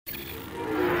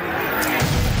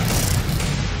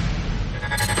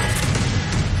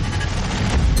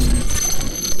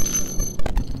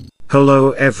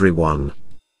Hello everyone.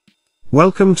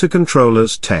 Welcome to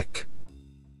Controllers Tech.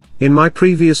 In my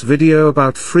previous video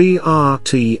about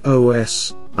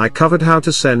FreeRTOS, I covered how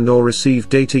to send or receive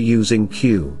data using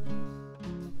queue.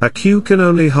 A queue can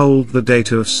only hold the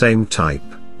data of same type.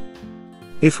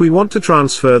 If we want to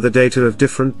transfer the data of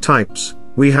different types,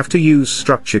 we have to use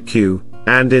structure queue,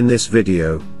 and in this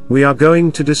video, we are going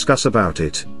to discuss about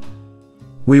it.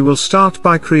 We will start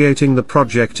by creating the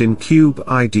project in Cube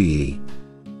IDE.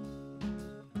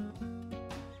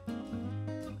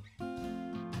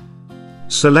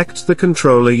 Select the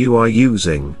controller you are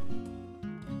using.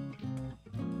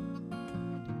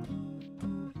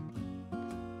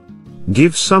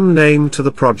 Give some name to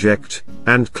the project,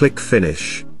 and click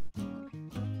Finish.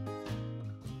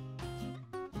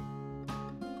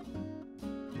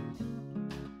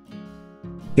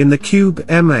 In the Cube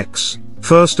MX,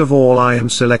 first of all I am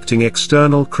selecting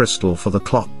external crystal for the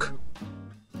clock.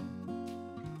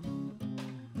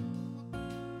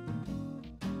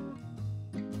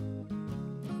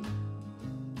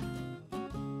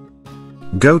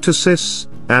 Go to Sys,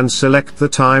 and select the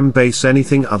time base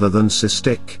anything other than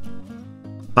SysTick.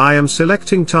 I am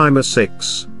selecting timer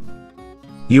 6.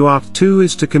 UART2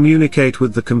 is to communicate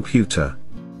with the computer.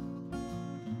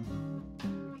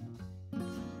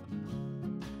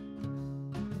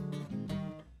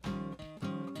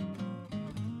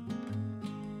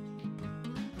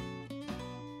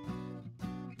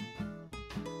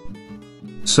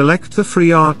 Select the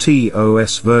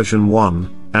FreeRTOS version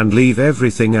 1, and leave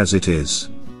everything as it is.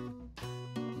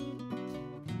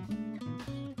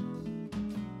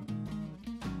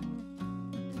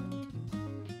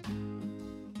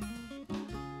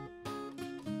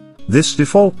 This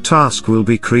default task will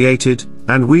be created,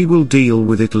 and we will deal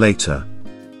with it later.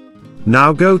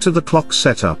 Now go to the clock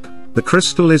setup. The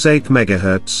crystal is 8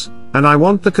 MHz, and I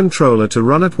want the controller to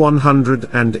run at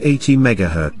 180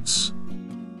 MHz.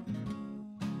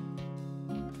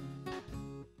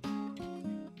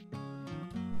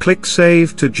 Click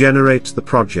Save to generate the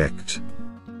project.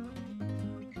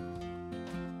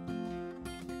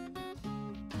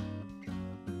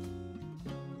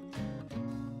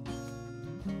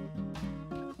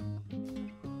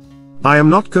 I am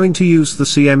not going to use the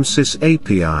CMSys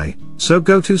API, so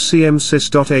go to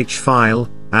cmsys.h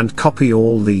file, and copy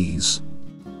all these.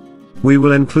 We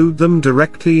will include them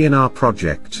directly in our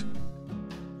project.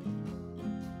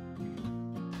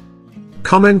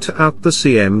 Comment out the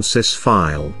CMSys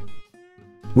file.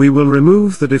 We will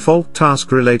remove the default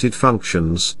task-related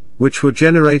functions, which were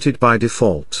generated by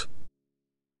default.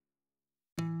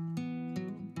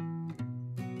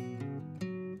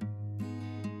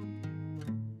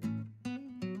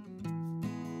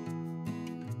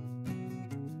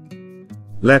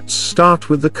 Let's start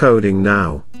with the coding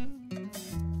now.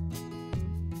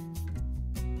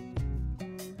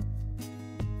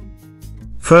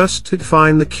 First,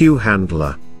 define the queue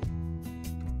handler.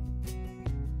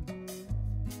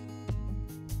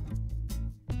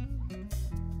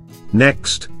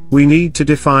 Next, we need to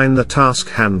define the task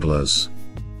handlers.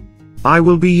 I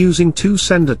will be using 2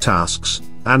 sender tasks,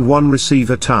 and 1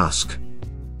 receiver task.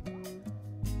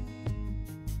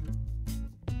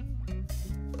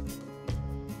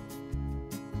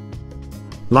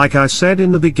 Like I said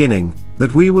in the beginning,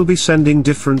 that we will be sending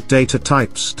different data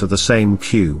types to the same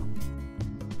queue.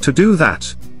 To do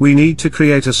that, we need to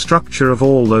create a structure of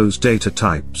all those data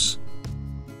types.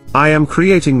 I am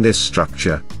creating this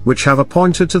structure, which have a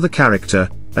pointer to the character,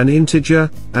 an integer,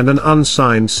 and an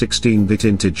unsigned 16-bit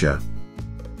integer.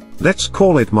 Let's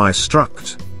call it my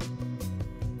struct.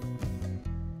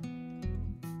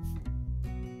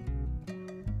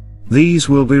 These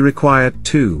will be required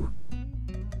too.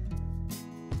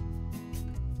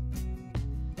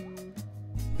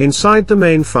 Inside the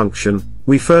main function,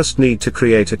 we first need to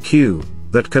create a queue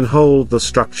that can hold the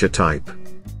structure type.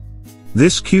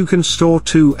 This queue can store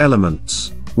 2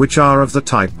 elements, which are of the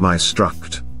type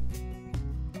myStruct.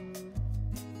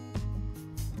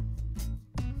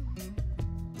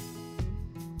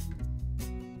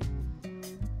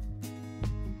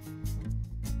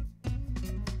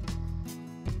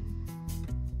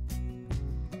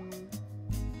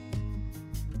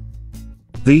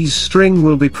 These string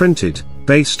will be printed,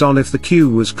 based on if the queue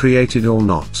was created or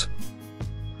not.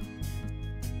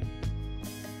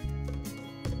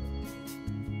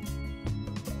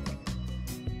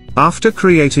 After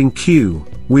creating queue,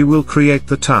 we will create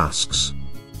the tasks.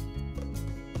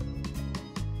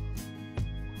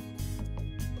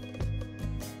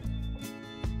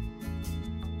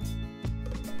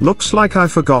 Looks like I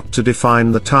forgot to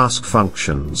define the task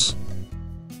functions.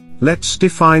 Let's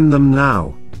define them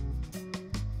now.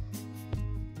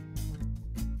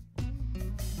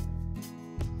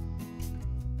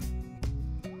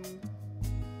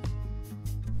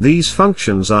 These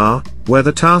functions are where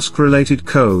the task-related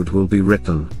code will be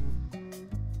written.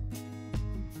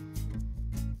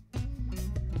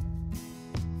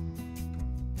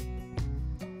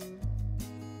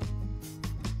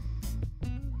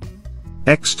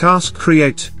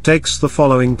 xTaskCreate takes the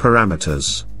following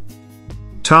parameters: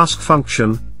 task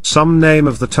function, some name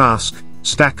of the task,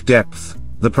 stack depth,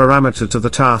 the parameter to the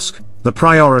task, the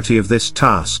priority of this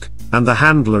task, and the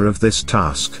handler of this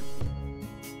task.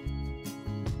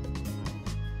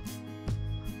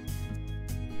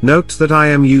 Note that I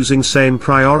am using same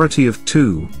priority of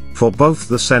 2, for both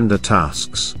the sender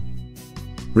tasks.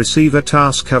 Receiver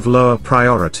task have lower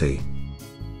priority.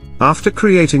 After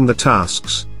creating the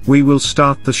tasks, we will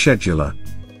start the scheduler.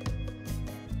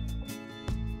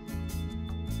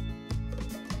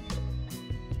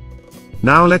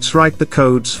 Now let's write the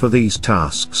codes for these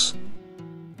tasks.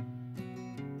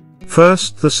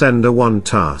 First, the sender1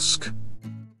 task.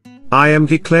 I am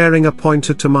declaring a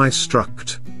pointer to my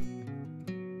struct.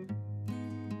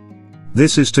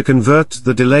 This is to convert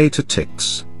the delay to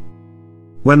ticks.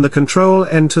 When the control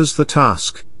enters the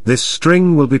task, this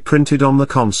string will be printed on the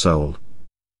console.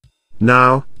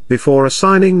 Now, before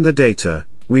assigning the data,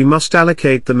 we must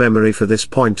allocate the memory for this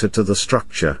pointer to the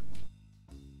structure.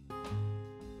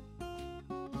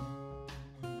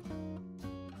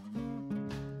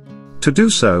 To do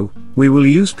so, we will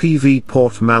use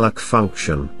pvportmalloc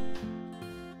function.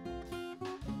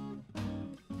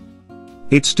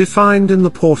 It's defined in the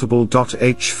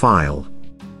portable.h file.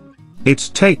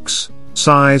 It takes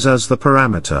size as the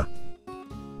parameter.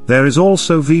 There is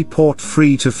also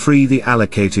vportFree to free the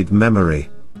allocated memory.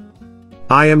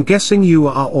 I am guessing you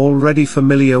are already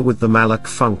familiar with the malloc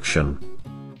function.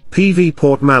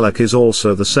 pvportmalloc is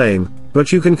also the same,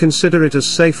 but you can consider it as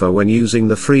safer when using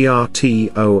the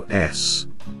FreeRTOS.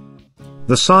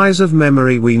 The size of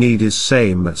memory we need is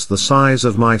same as the size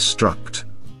of my struct.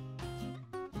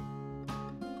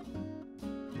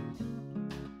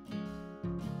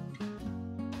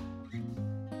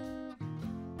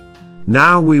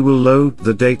 Now we will load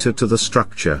the data to the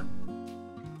structure.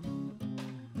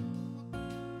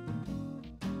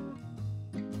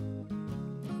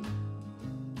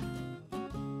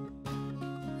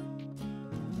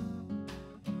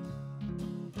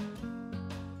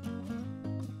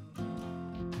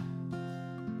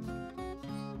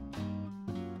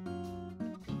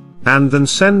 And then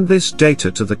send this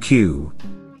data to the queue.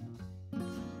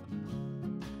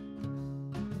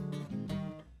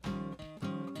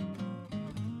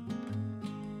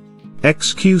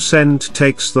 xQSend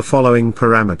takes the following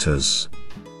parameters: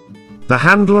 the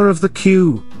handler of the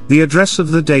queue, the address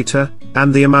of the data,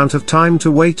 and the amount of time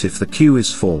to wait if the queue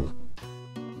is full.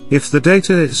 If the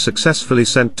data is successfully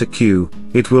sent to queue,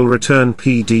 it will return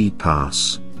PD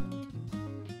pass.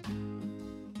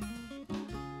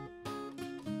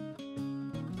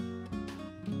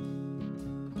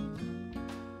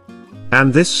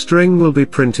 And this string will be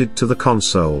printed to the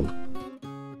console.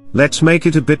 Let's make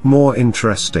it a bit more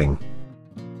interesting.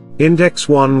 Index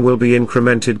 1 will be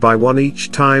incremented by 1 each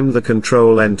time the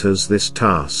control enters this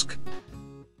task.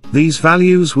 These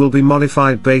values will be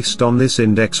modified based on this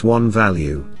index 1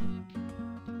 value.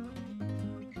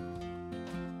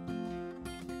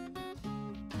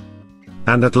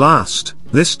 And at last,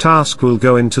 this task will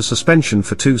go into suspension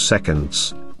for 2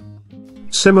 seconds.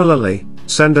 Similarly,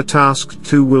 sender task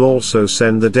 2 will also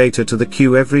send the data to the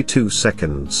queue every 2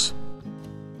 seconds.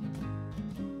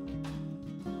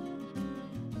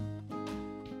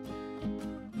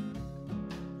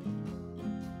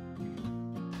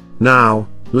 Now,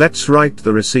 let's write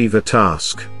the receiver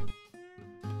task.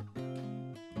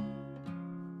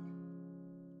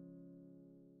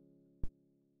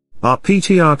 Our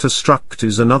ptr to struct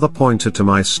is another pointer to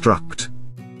my struct.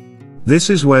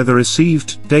 This is where the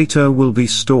received data will be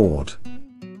stored.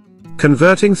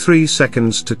 Converting 3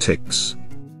 seconds to ticks.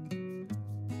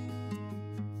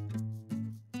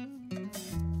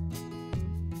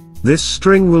 This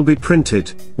string will be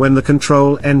printed when the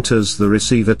control enters the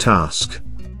receiver task.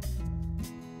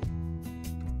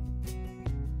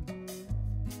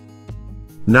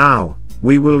 Now,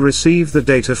 we will receive the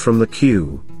data from the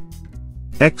queue.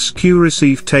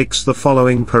 xQReceive takes the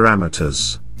following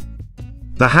parameters: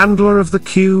 the handler of the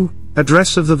queue,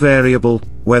 address of the variable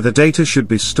where the data should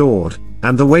be stored,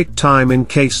 and the wait time in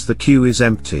case the queue is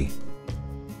empty.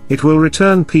 It will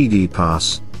return PD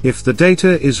pass if the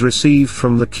data is received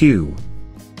from the queue.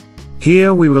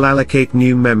 Here we will allocate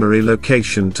new memory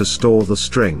location to store the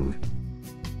string.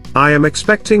 I am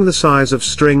expecting the size of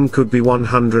string could be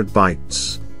 100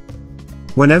 bytes.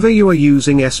 Whenever you are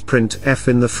using sprintf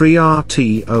in the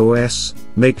FreeRTOS,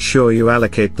 make sure you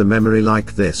allocate the memory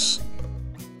like this.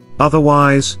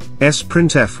 Otherwise,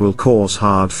 sprintf will cause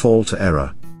hard fault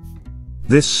error.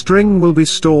 This string will be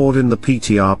stored in the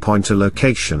PTR pointer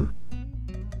location.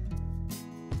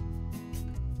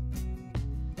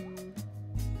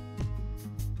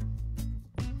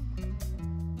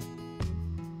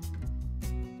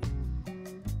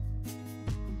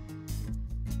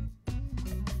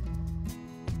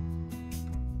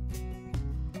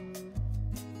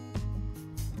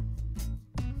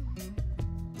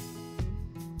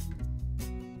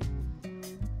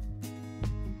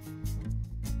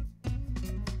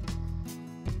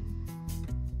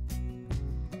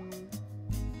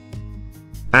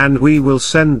 And we will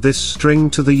send this string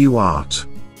to the UART.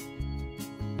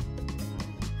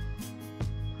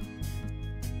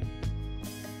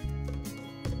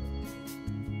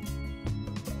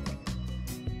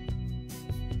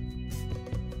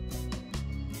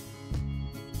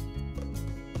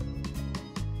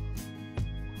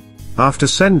 After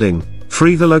sending,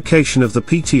 free the location of the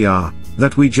PTR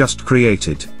that we just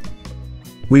created.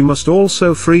 We must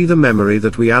also free the memory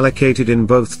that we allocated in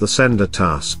both the sender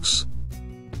tasks.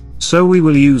 So we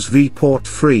will use vport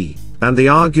free, and the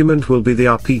argument will be the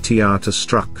rptr2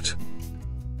 struct.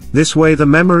 This way the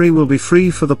memory will be free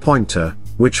for the pointer,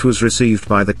 which was received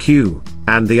by the queue,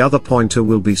 and the other pointer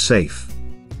will be safe.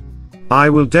 I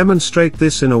will demonstrate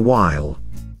this in a while.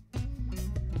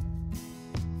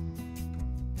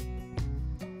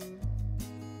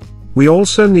 We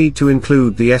also need to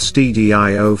include the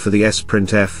stdio for the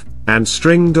sprintf, and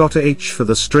string.h for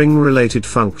the string-related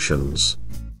functions.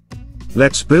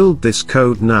 Let's build this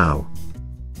code now.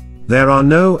 There are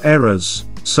no errors,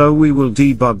 so we will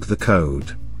debug the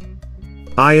code.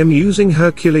 I am using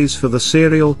Hercules for the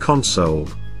serial console.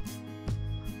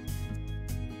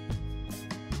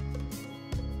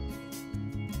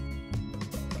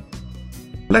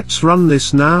 Let's run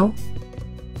this now.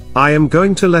 I am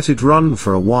going to let it run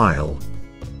for a while.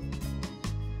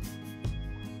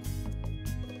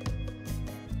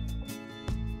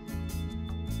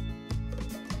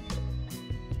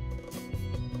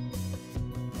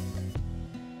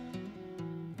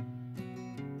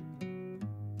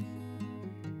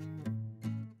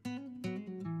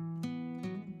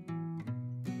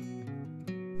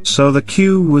 So the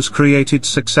queue was created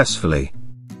successfully.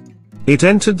 It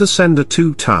entered the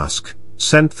sender2 task,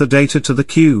 sent the data to the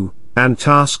queue, and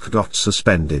task got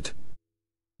suspended.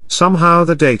 Somehow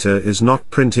the data is not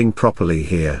printing properly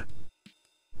here.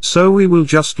 So we will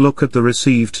just look at the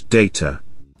received data.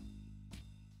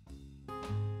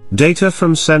 Data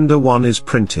from sender 1 is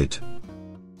printed.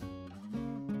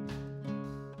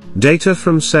 Data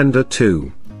from sender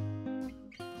 2.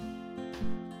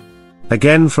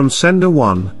 Again from sender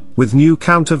 1, with new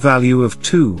counter value of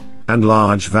 2, and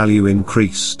large value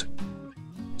increased.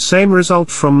 Same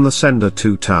result from the sender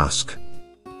 2 task.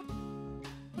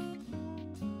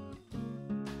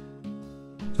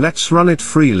 Let's run it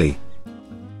freely.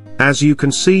 As you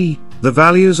can see, the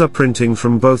values are printing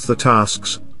from both the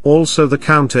tasks, also the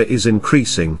counter is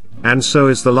increasing, and so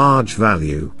is the large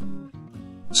value.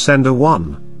 Sender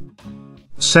 1.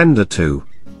 Sender 2.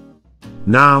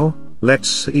 Now, let's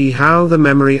see how the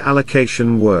memory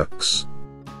allocation works.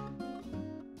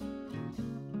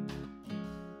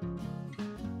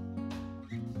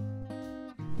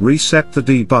 Reset the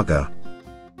debugger.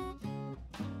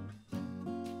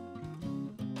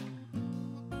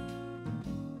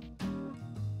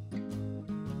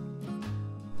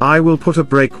 I will put a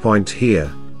breakpoint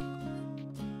here.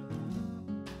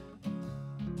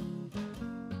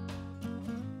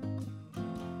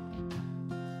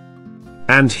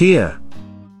 And here.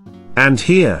 And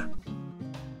here.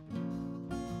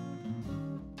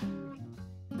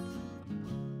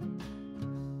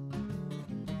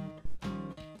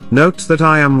 Note that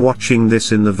I am watching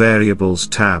this in the Variables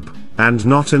tab, and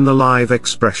not in the live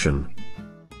expression.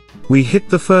 We hit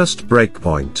the first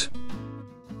breakpoint.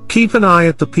 Keep an eye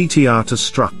at the PTR2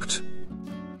 struct.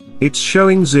 It's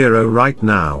showing 0 right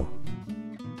now.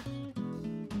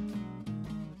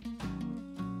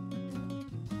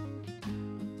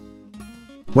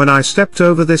 When I stepped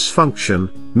over this function,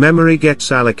 memory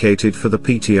gets allocated for the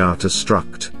PTR2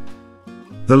 struct.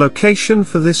 The location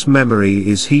for this memory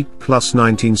is heap plus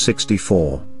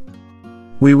 1964.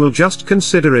 We will just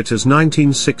consider it as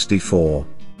 1964.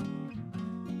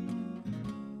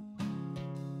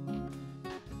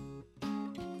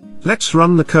 Let's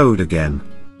run the code again.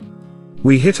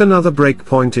 We hit another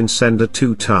breakpoint in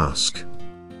sender2 task.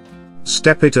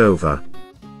 Step it over.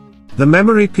 The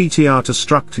memory PTR2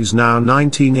 struct is now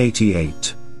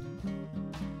 1988.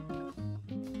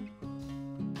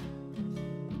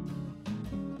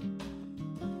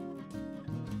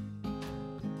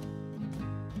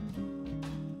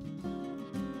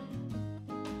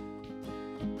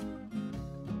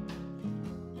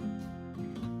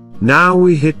 Now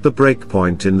we hit the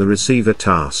breakpoint in the receiver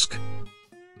task.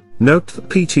 Note the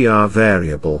PTR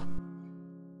variable.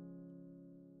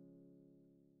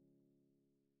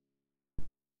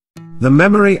 The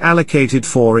memory allocated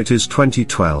for it is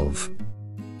 2012.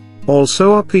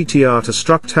 Also our PTR to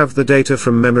struct have the data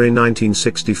from memory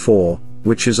 1964,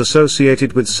 which is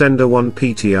associated with sender 1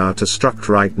 PTR to struct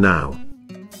right now.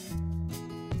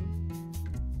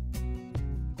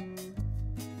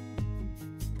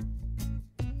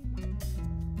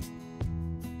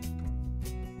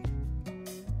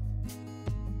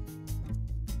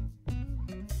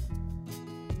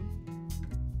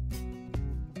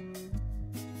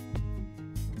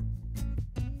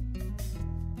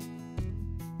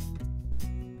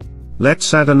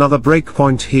 Let's add another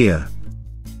breakpoint here.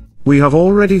 We have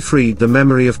already freed the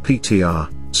memory of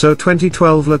PTR, so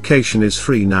 2012 location is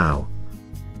free now.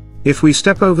 If we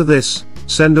step over this,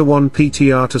 sender 1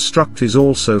 PTR to struct is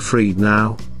also freed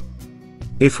now.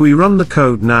 If we run the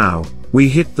code now, we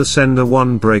hit the sender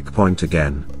 1 breakpoint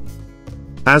again.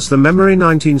 As the memory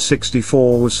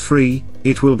 1964 was free,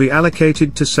 it will be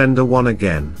allocated to sender 1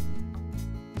 again.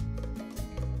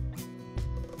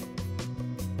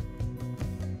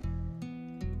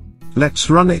 Let's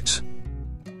run it.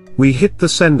 We hit the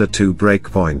sender 2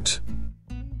 breakpoint.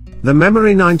 The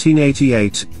memory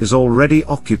 1988 is already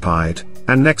occupied,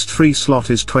 and next free slot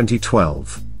is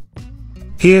 2012.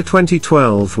 Here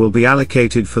 2012 will be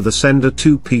allocated for the sender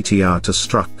 2 PTR to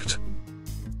struct.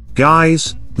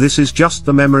 Guys, this is just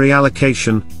the memory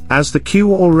allocation, as the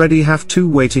queue already have 2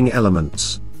 waiting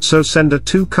elements, so sender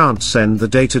 2 can't send the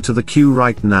data to the queue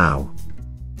right now.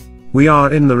 We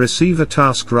are in the receiver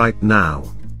task right now.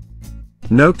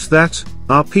 Note that,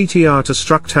 our PTR to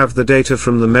struct have the data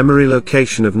from the memory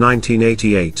location of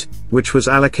 1988, which was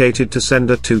allocated to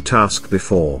sender 2 task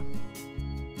before.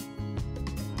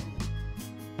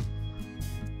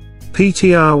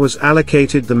 PTR was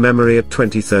allocated the memory at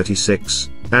 2036,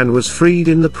 and was freed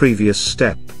in the previous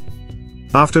step.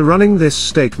 After running this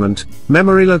statement,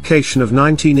 memory location of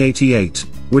 1988,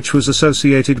 which was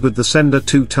associated with the sender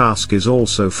 2 task is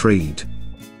also freed.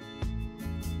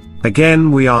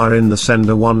 Again we are in the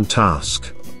sender 1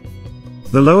 task.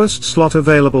 The lowest slot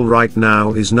available right now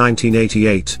is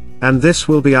 1988, and this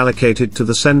will be allocated to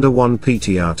the sender 1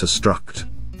 PTR to struct.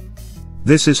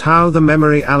 This is how the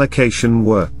memory allocation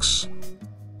works.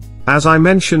 As I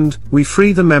mentioned, we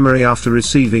free the memory after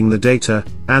receiving the data,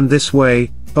 and this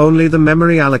way, only the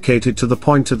memory allocated to the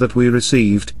pointer that we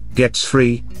received, gets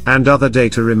free, and other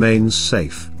data remains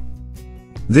safe.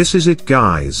 This is it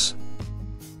guys.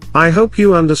 I hope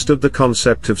you understood the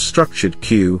concept of structured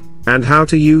queue, and how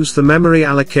to use the memory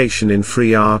allocation in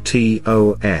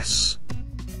FreeRTOS.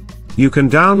 You can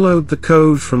download the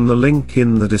code from the link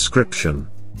in the description.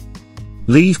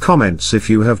 Leave comments if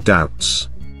you have doubts.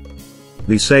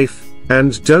 Be safe,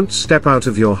 and don't step out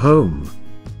of your home.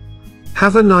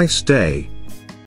 Have a nice day.